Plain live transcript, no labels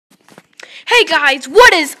Hey guys,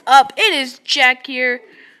 what is up? It is Jack here.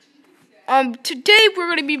 Today we're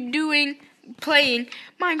gonna be playing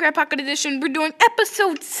Minecraft Pocket Edition. We're doing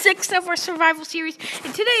episode 6 of our survival series.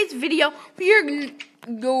 In today's video, we are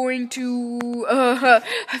going to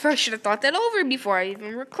I probably should have thought that over before I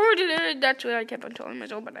even recorded it. That's what I kept on telling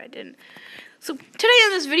myself, but I didn't. So today in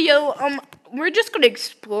this video, we're just gonna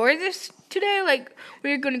explore this today. Like,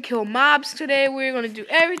 we're gonna kill mobs today. We're gonna do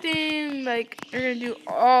everything. Like, we're gonna do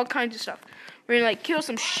all kinds of stuff. We're gonna kill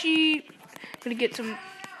some sheep. Gonna get some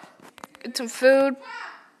food.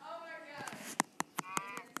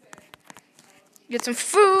 Get some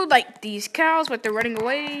food like these cows, but they're running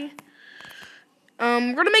away.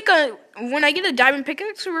 We're gonna when I get a diamond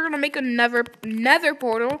pickaxe, we're gonna make a nether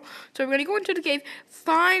portal. So we're gonna go into the cave,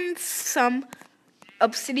 find some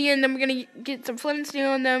obsidian, then we're gonna get some flint and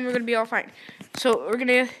steel, and then we're gonna be all fine. So we're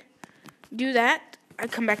gonna do that. I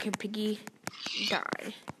come back here, piggy.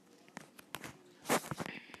 Die.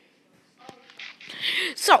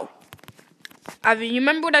 So, you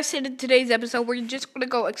remember what I said in today's episode? We're just gonna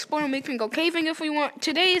go exploring. We can go caving if we want.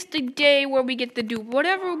 Today is the day where we get to do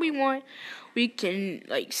whatever we want. We can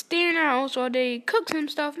stay in our house all day, cook some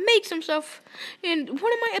stuff, make some stuff. And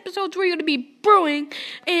one of my episodes we're gonna be brewing,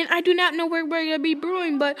 and I do not know where we're gonna be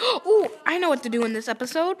brewing, but I know what to do in this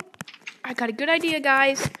episode. I got a good idea,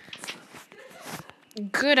 guys.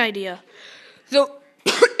 Good idea.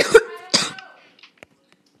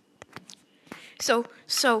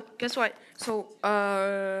 So guess what?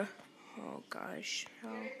 Oh gosh,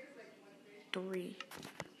 3.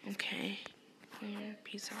 Okay,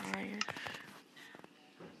 piece of iron.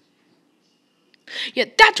 Yeah,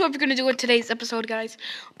 that's what we're gonna do in today's episode, guys.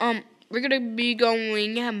 We're gonna be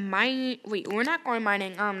going mining. Wait, we're not going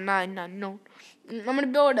mining. No. I'm gonna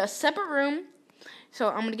build a separate room. So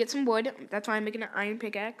I'm gonna get some wood. That's why I'm making an iron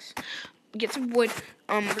pickaxe. Get some wood.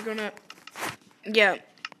 We're gonna,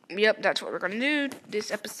 Yep, that's what we're gonna do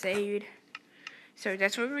this episode. So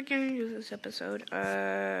that's what we're gonna do this episode.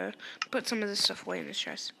 Put some of this stuff away in this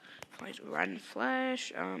chest. Run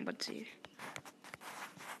flash. Let's see.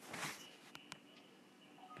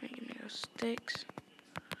 Give me those sticks.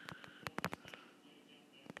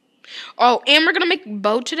 Oh, and we're gonna make a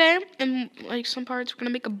bow today. And some parts, we're gonna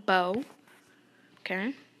make a bow.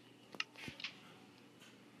 Okay.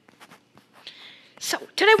 So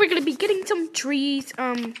today we're gonna be getting some trees.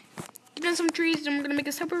 And we're gonna make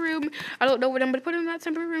a separate room. I don't know what I'm gonna put in that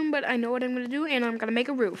separate room, but I know what I'm gonna do, and I'm gonna make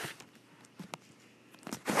a roof.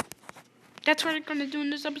 That's what I'm gonna do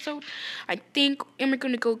in this episode. I think, and we're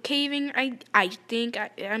gonna go caving. I think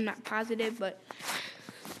I'm not positive, but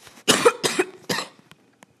I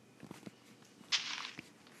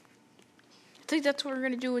think that's what we're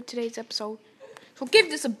gonna do with today's episode. So give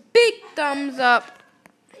this a big thumbs up.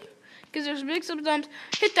 Give us a big thumbs.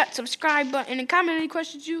 Hit that subscribe button and comment any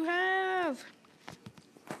questions you have.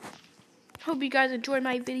 Hope you guys enjoy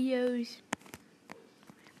my videos.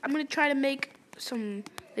 I'm gonna try to make some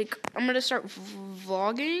I'm gonna start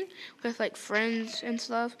vlogging with friends and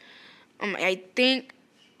stuff. I think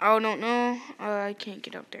I don't know. I can't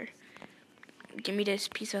get up there. Give me this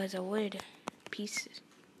piece of wood. Pieces. Is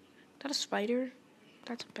that a spider?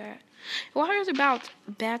 That's a bat. Why are there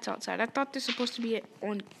bats outside? I thought they're supposed to be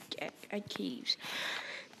on caves.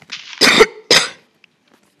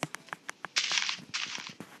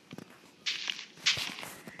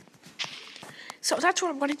 So that's what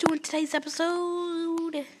I'm going to do in today's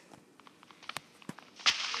episode.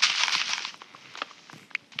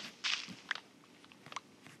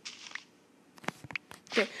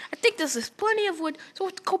 Okay, I think this is plenty of wood, so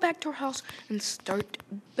let's go back to our house and start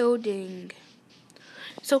building.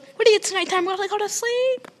 So, what do you tonight time? We're going to go to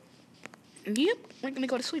sleep. Yep, we're going to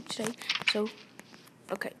go to sleep today. So,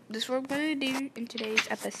 okay, this is what we're going to do in today's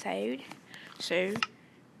episode. So,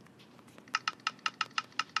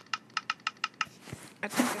 I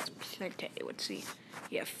think that's plenty. Let's see.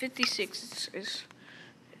 Yeah, 56 is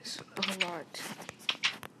a lot.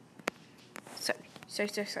 So.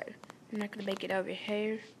 I'm not going to make it over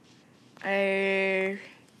here.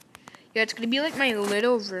 Yeah, it's going to be like my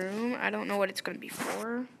little room. I don't know what it's going to be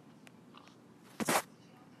for.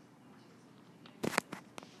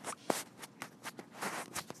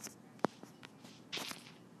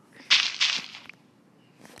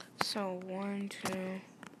 So 1, 2,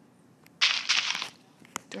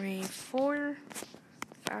 3, 4,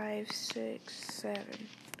 5, 6, 7.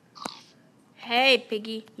 Hey,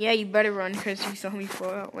 piggy. Yeah, you better run because you saw me pull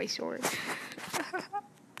out my sword.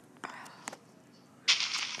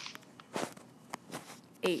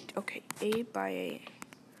 8. Okay, 8 by 8.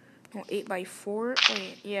 No, 8 by 4.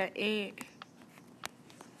 Wait, yeah, 8.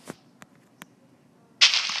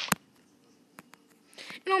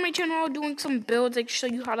 been on my channel doing some builds, like show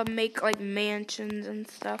you how to make like mansions and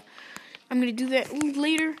stuff. I'm gonna do that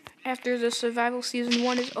later after the survival season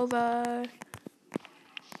 1 is over.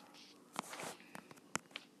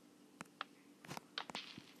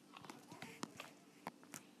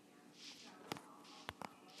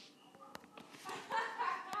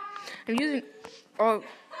 I'm using, oh,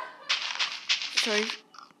 sorry.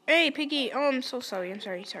 Hey, Piggy. Oh, I'm so sorry. I'm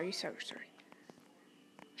sorry.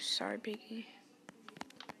 Sorry, Piggy.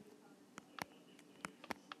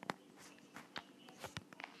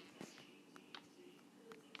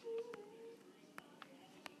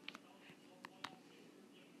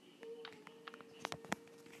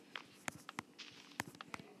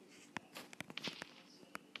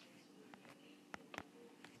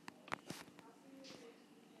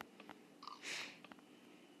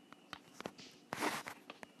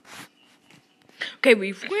 Okay,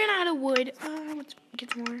 we've ran out of wood. Let's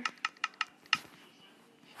get some more.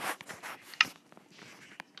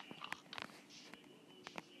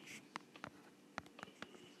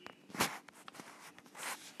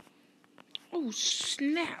 Oh,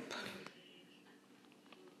 snap.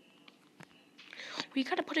 We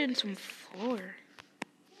gotta put it in some floor.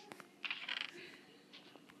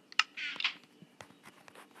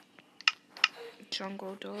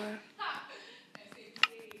 Jungle door.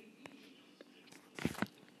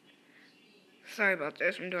 Sorry about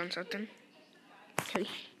this, I'm doing something. Okay.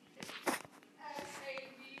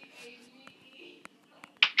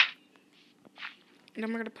 And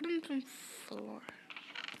then we're gonna put in some floor.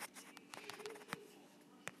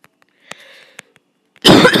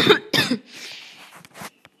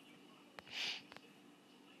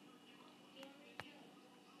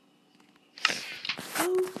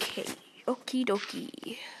 Okay, okie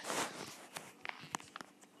dokie.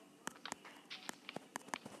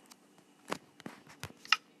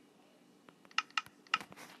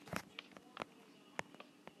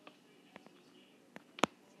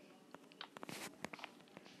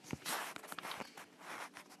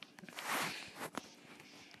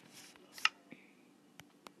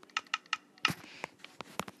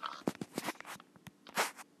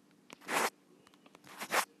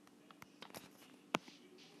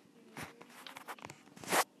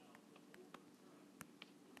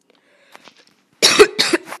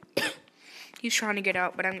 He's trying to get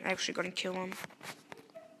out, but I'm actually gonna kill him.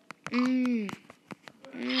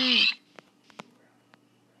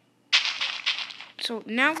 So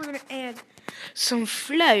now we're gonna add some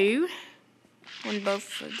flow on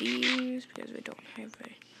both of these because we don't have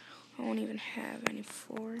I don't even have any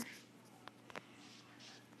floor.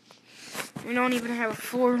 We don't even have a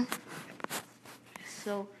floor.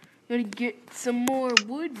 So I'm gonna get some more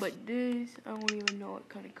wood, but this I don't even know what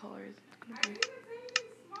kind of color it's gonna be.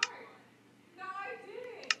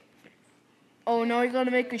 Oh, now we're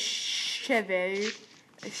gonna make a shovel.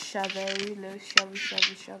 A shovel, little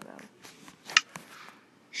shovel.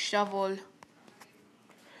 Shovel.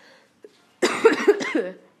 I'm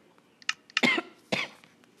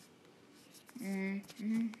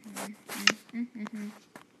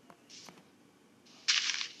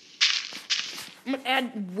gonna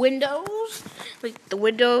add windows. Like the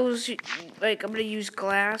windows, like I'm gonna use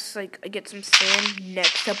glass. Like I get some sand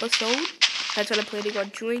next episode. That's what I'm planning on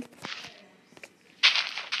doing.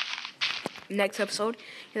 Next episode.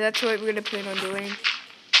 Yeah, that's what we're gonna plan on doing.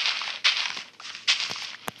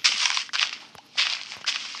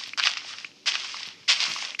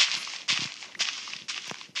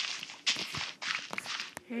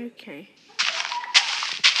 Okay.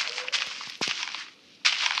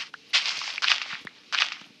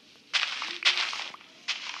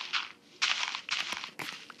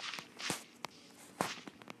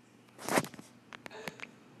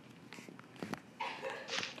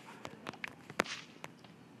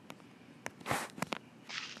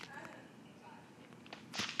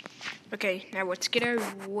 Okay, now let's get our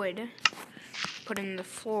wood. Put in the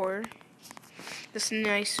floor. This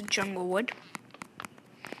nice jungle wood.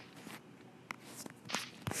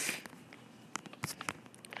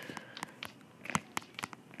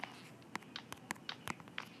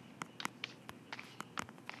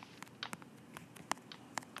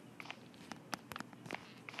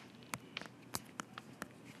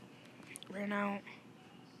 Ran out.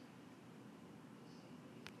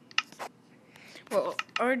 Well,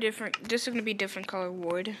 this is gonna be different color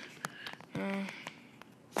wood.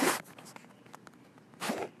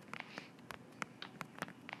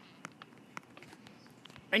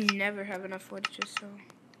 I never have enough wood just so.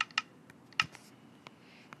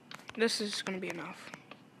 This is gonna be enough.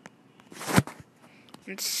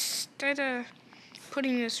 Instead of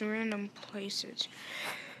putting this in random places.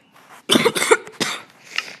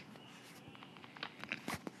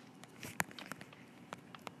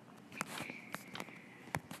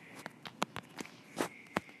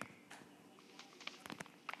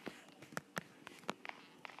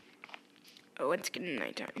 Oh, it's getting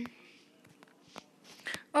nighttime.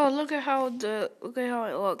 Oh, look at how it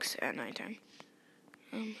looks at nighttime.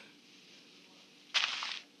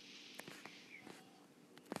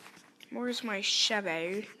 Where's my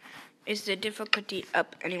shovel? Is the difficulty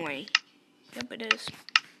up anyway? Yep, it is.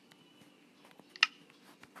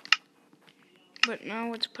 But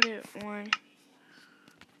now let's put it on.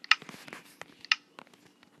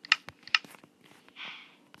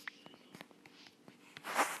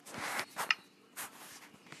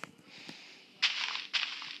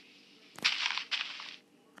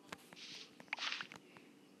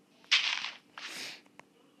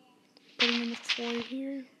 Putting in the floor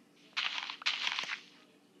here.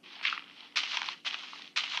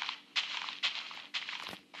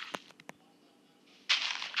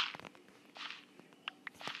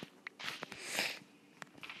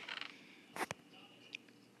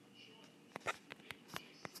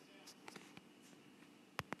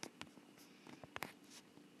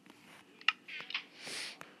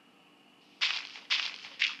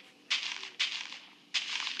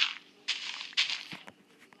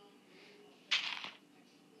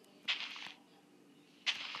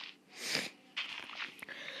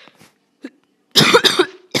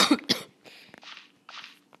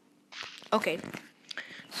 Okay,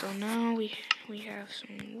 so now we have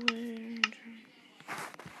some wood.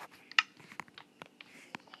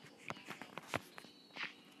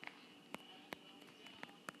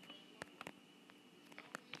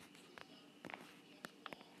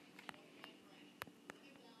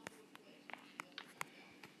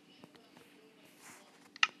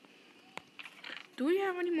 Do we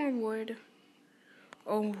have any more wood?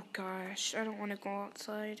 Oh gosh, I don't want to go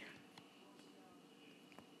outside.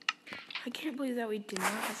 I can't believe that we did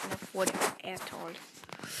not have enough wood at all.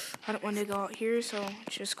 I don't want to go out here, so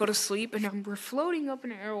just go to sleep, and we're floating up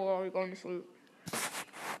in the air while we're going to sleep.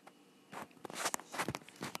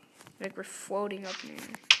 Like we're floating up in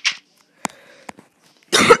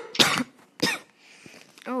the air.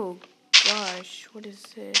 Oh gosh, what is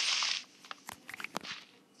this?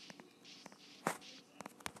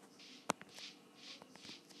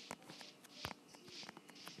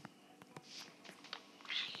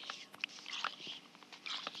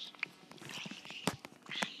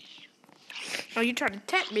 Oh, you trying to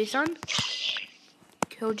attack me, son?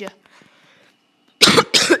 Killed ya.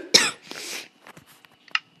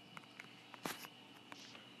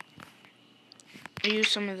 I use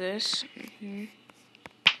some of this.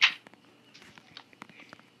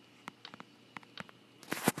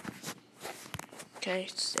 Okay,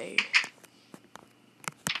 save.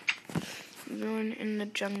 Ruin in the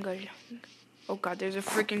jungle. Oh god, there's a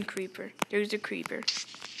freaking creeper. There's a creeper.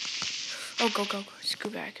 Oh, go.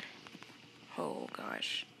 Scoot back. Oh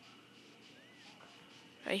gosh.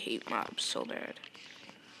 I hate mobs so bad.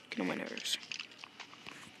 Get on my nerves.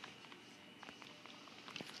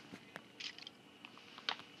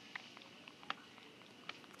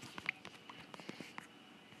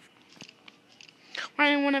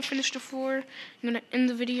 Alright, when I finish the floor, I'm gonna end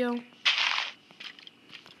the video.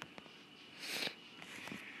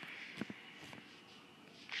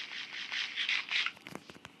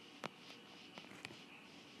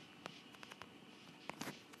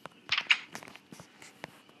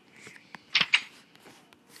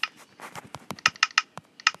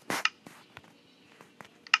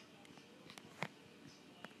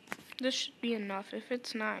 This should be enough. If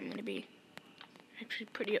it's not, I'm gonna be actually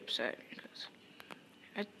pretty upset because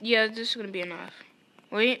yeah, this is gonna be enough.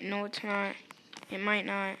 Wait, no, it's not. It might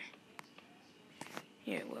not.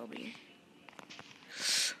 Yeah, it will be.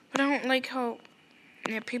 But I don't like how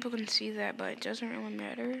people can see that, but it doesn't really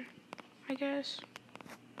matter, I guess.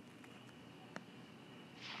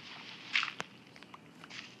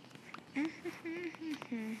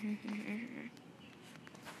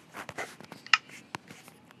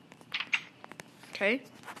 Okay,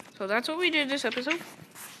 so that's what we did this episode.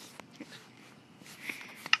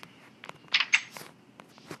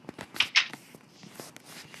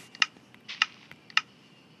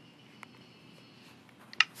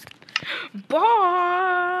 Bye.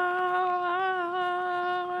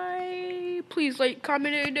 Please like,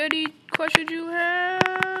 comment any questions you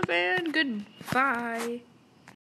have, and goodbye.